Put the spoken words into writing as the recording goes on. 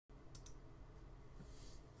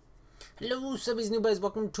Hello, subbies, new guys.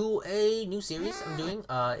 Welcome to a new series I'm doing.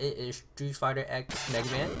 It is Fighter X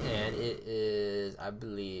Megaman, and it is, I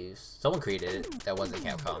believe, someone created it. That wasn't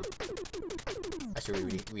Capcom. I should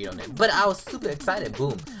read on it. But I was super excited.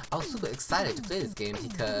 Boom! I was super excited to play this game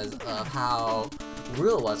because of how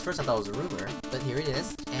real it was. First, I thought it was a rumor, but here it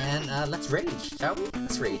is. And let's rage, shall we?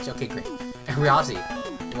 Let's rage. Okay, great. And we're obviously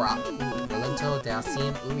Rolento,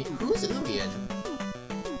 Dalcium, Urian. Who's Urian?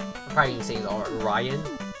 I'm probably even saying Orion.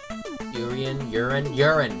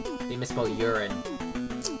 Urine. They misspelled urine.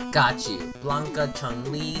 Got you. Blanca,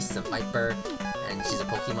 Chun-Li, some Viper, and she's a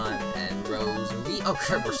Pokemon, and Rose, Ryu. Oh,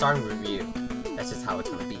 crap, we're starting with Ryu. That's just how it's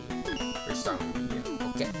gonna be. We're starting with Ryu.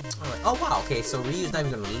 Okay. Alright. Oh, wow. Okay, so Ryu's not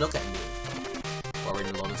even gonna look at me while we're in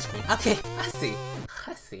the loading screen. Okay, I see.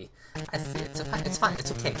 It's fine. It's fine.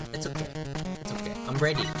 It's okay. It's okay. It's okay. I'm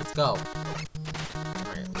ready. Let's go.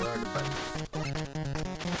 Alright, where are the buttons?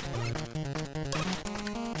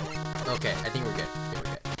 Okay, I think we're good.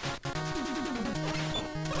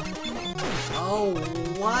 Oh,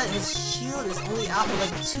 what? His shield is only out for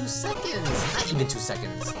like 2 seconds. Not even 2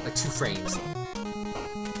 seconds. Like 2 frames.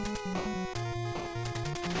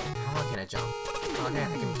 How can I jump? Oh, okay, I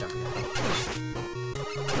can jump here.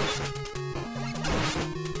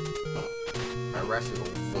 Alright, we're actually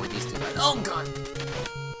going to avoid these two guys. Oh, God!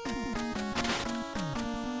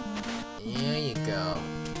 There you go.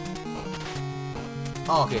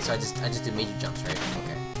 Oh, okay, so I just did major jumps, right?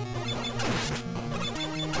 Okay.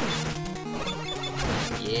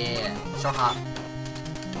 Yeah, short hop.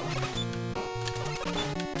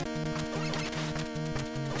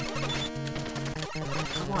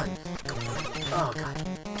 Come on. Oh god.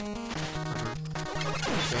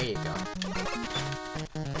 There you go.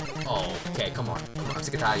 Oh, okay, come on. I'm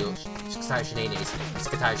sick of shenanigans.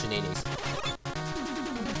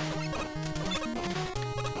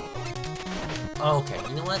 Okay,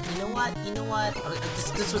 you know what?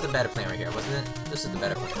 This was the better plan right here, wasn't it? This is the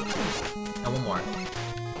better plan. And one more.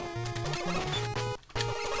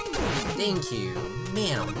 Thank you,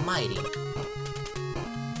 man almighty.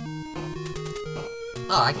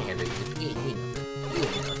 Oh, I can handle you. You ain't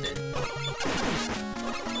nothing.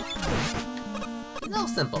 That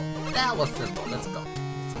was simple. Let's go.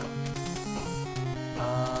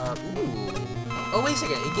 Ooh. Oh, wait a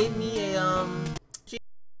second. It gave me a,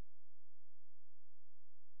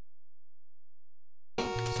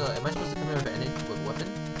 So, am I supposed to come here with an weapon?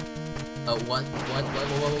 What?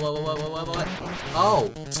 Oh!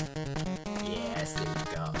 Yes, there we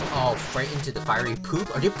go. Oh, right into the fiery poop?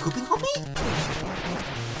 Are they pooping on me?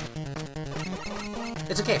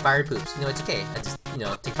 It's okay, fiery poops. You know, it's okay. I just,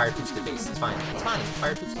 take fiery poops to the face. It's fine.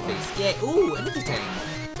 Fiery poops to the face. Yay! Ooh, energy tank!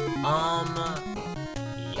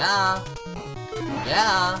 Yeah.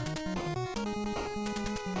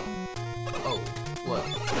 Oh, what?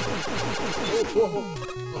 Whoa.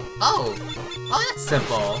 Oh, that's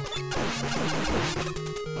simple.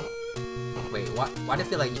 Wait, why do I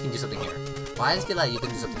feel like you can do something here?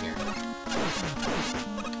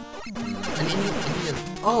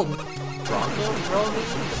 Oh,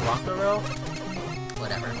 Bronco roll?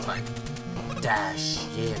 Whatever, it's fine. Dash,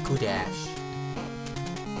 yeah, cool dash.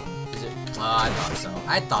 Is it? Oh, I thought so.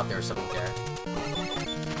 I thought there was something there.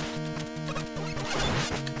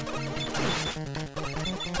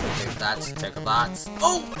 Take that.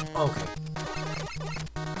 Oh! Okay.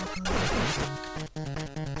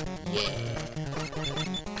 Yeah.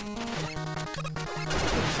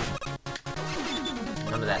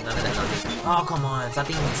 None of that. Oh, come on. Stop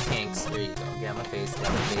being these tanks. There you go. Get out my face.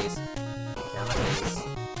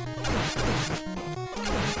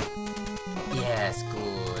 Yes,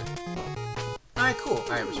 good. Alright, cool.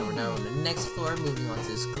 Alright, so we're now on the next floor. Moving on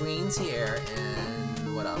to the screens here.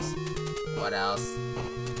 And what else?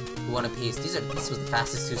 One apiece. This was the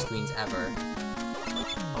fastest 2 screens ever.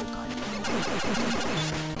 Oh god.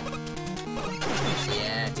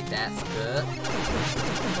 Yeah, take that. Good.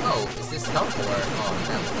 Oh, is this health or? Oh,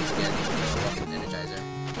 that once again. Weapon energizer.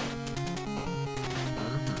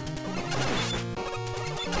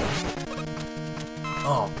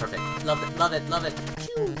 Oh, perfect. Love it.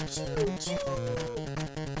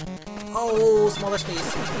 Oh, smaller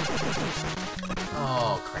space.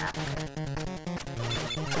 Oh crap.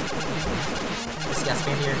 You gotta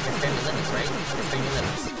spam your limits, right? Spam your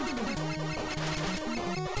limits.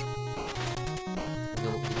 You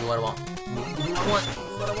know what I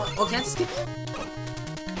want. Oh, can I just skip you?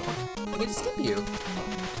 I can just skip you.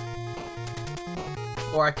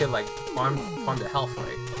 Or I could, like, farm the health,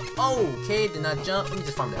 right? Oh, okay, did not jump. Let me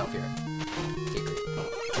just farm the health here. Okay,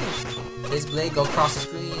 great. This blade go across the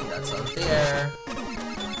screen. That's unfair.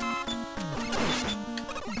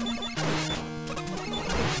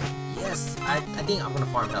 Yes! I think I'm gonna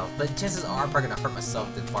farm health, but chances are I'm probably gonna hurt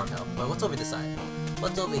myself than farm health. But what's over this side?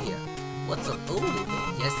 What's over here? What's up? Ooh!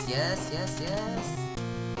 Yes, yes, yes, yes!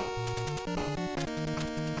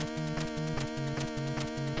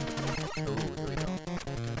 Ooh, here we go.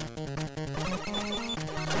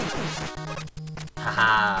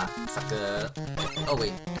 Haha! Sucker! Oh,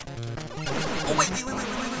 wait. Oh, wait!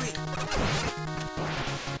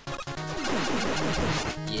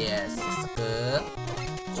 Yes, sucker!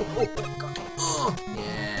 Oh, God! Oh,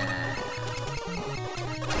 yeah!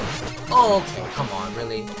 Okay, come on,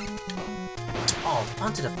 really? Oh,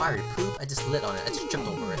 onto the fiery poop? I just lit on it. I just tripped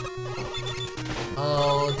over it.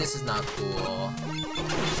 Oh, this is not cool.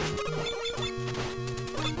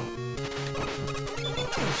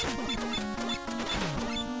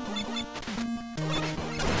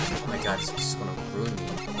 Oh my god, this is just gonna ruin me.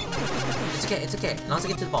 It's okay, it's okay. As long as I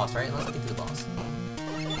get to the boss, right? As long as I get to the boss.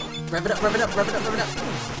 Rev it up, rev it up, rev it up, rev it up!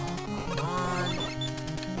 Come on.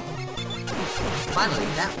 Finally,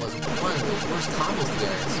 that was one of the worst combos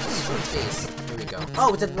together. It's just short space. Here we go. Oh,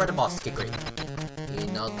 we're at the boss. Okay, great. You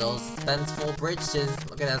know those suspenseful bridges.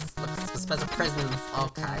 Look at that. Look, suspense of prisons.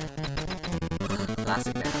 Okay.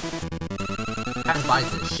 Classic man. Half his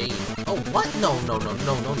body's in the shade. Oh, what? No.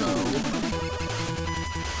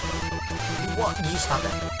 What? You stop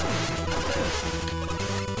that.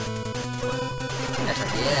 That's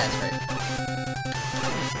right. Yeah, that's right.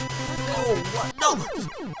 Oh, what? No!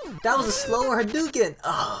 That was a slower Hadouken!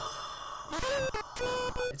 Oh.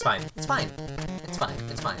 It's fine. It's fine. It's fine.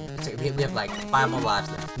 It's fine. It's okay. We have like 5 more lives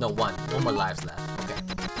left. No, one more lives left. Okay.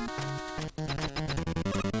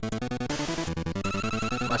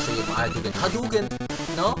 I'll show you my Hadouken. Hadouken!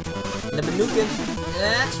 No? Lebanuken?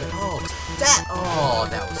 That's right. Oh, that! Oh,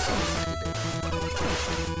 that was so stupid.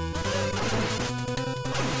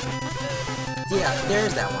 Yeah,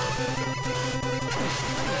 there's that one.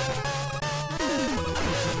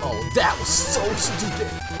 Oh, that was so stupid!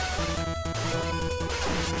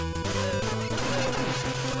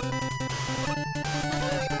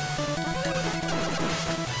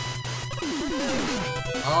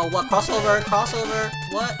 Oh, what? Crossover? Crossover?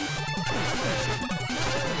 What?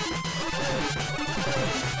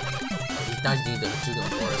 Now you need the Hadouken,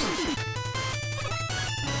 of course.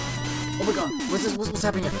 Oh my god! What's this? What's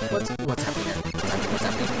happening here? What's happening here?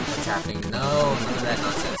 What's happening? No, none of that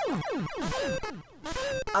nonsense.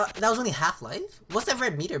 That was only half life? What's that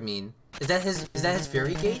red meter mean? Is that his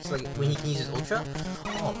fury gauge? Like when he can use his ultra?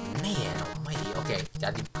 Oh man, almighty. Okay,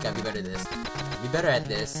 gotta be better at this. Be better at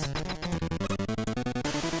this.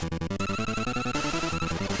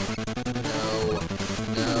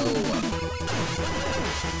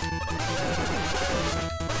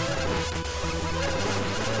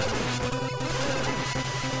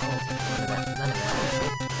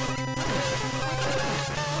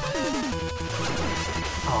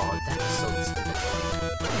 Oh, that's so stupid.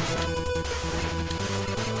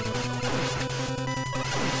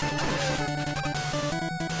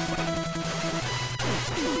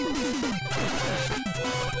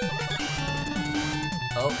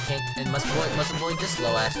 Okay, and must avoid this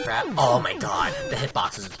slow ass crap. Oh my god, the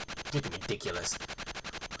hitbox is freaking ridiculous.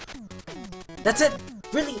 That's it?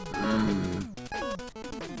 Really?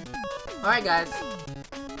 Alright guys.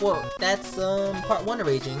 Well, that's part 1 of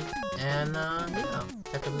Raging. And yeah,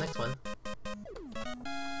 catch up in the next one.